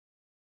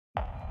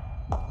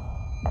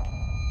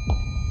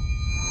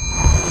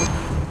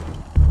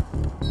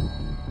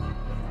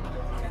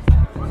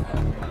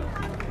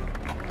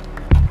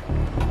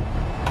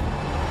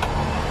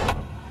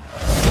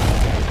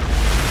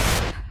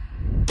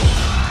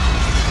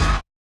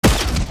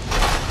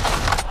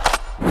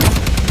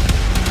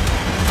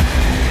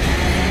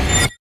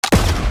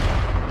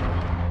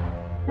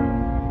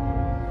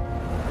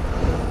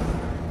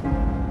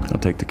I'll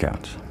take the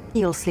couch.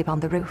 You'll sleep on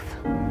the roof.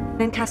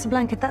 In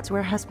Casablanca, that's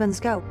where husbands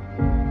go.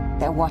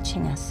 They're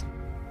watching us.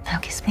 Now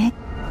kiss me.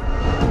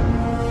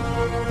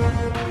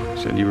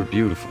 Said you were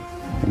beautiful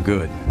and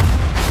good.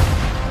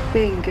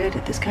 Being good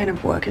at this kind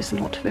of work is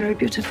not very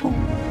beautiful.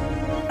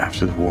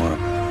 After the war,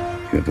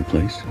 you have a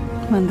place?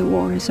 When the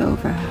war is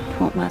over, it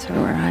won't matter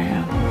where I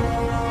am.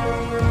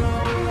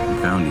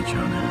 We found each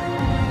other.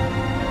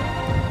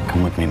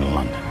 Come with me to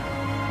London.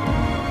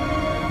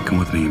 Come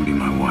with me and be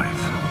my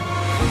wife.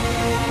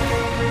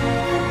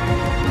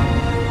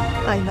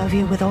 I love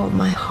you with all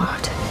my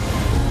heart.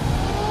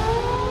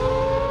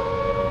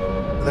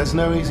 There's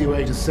no easy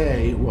way to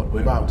say what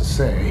we're about to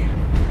say.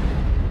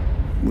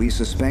 We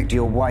suspect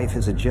your wife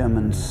is a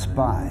German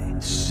spy.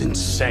 This is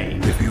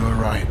insane. If you are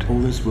right, all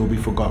this will be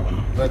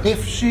forgotten. But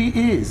if she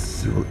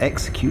is, You will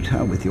execute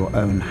her with your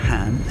own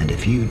hand, and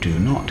if you do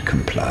not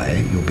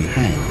comply, you'll be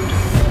hanged.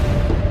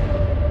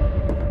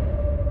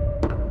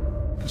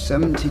 For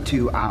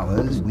 72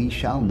 hours, we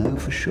shall know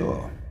for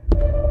sure.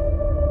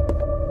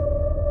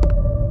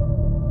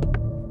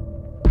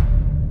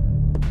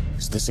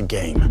 Is this a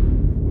game?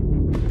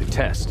 The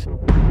test.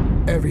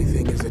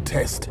 everything is a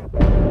test.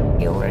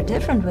 You were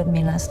different with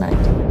me last night.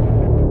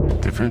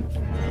 Different?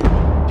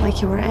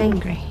 Like you were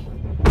angry.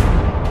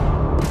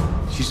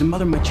 She's the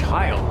mother of my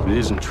child. It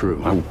isn't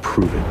true. I will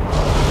prove it.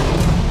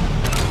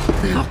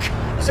 Look.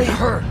 Say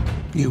her.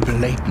 You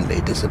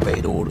blatantly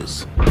disobeyed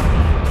orders.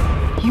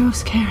 You're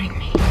scaring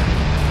me.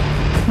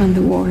 When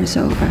the war is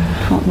over,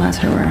 it won't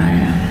matter where I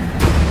am.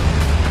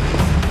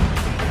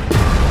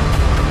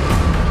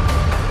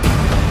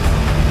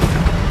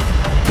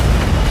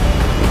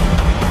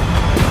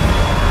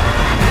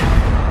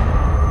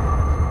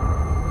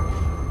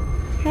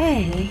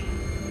 Hey,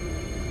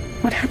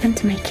 what happened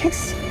to my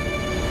kiss?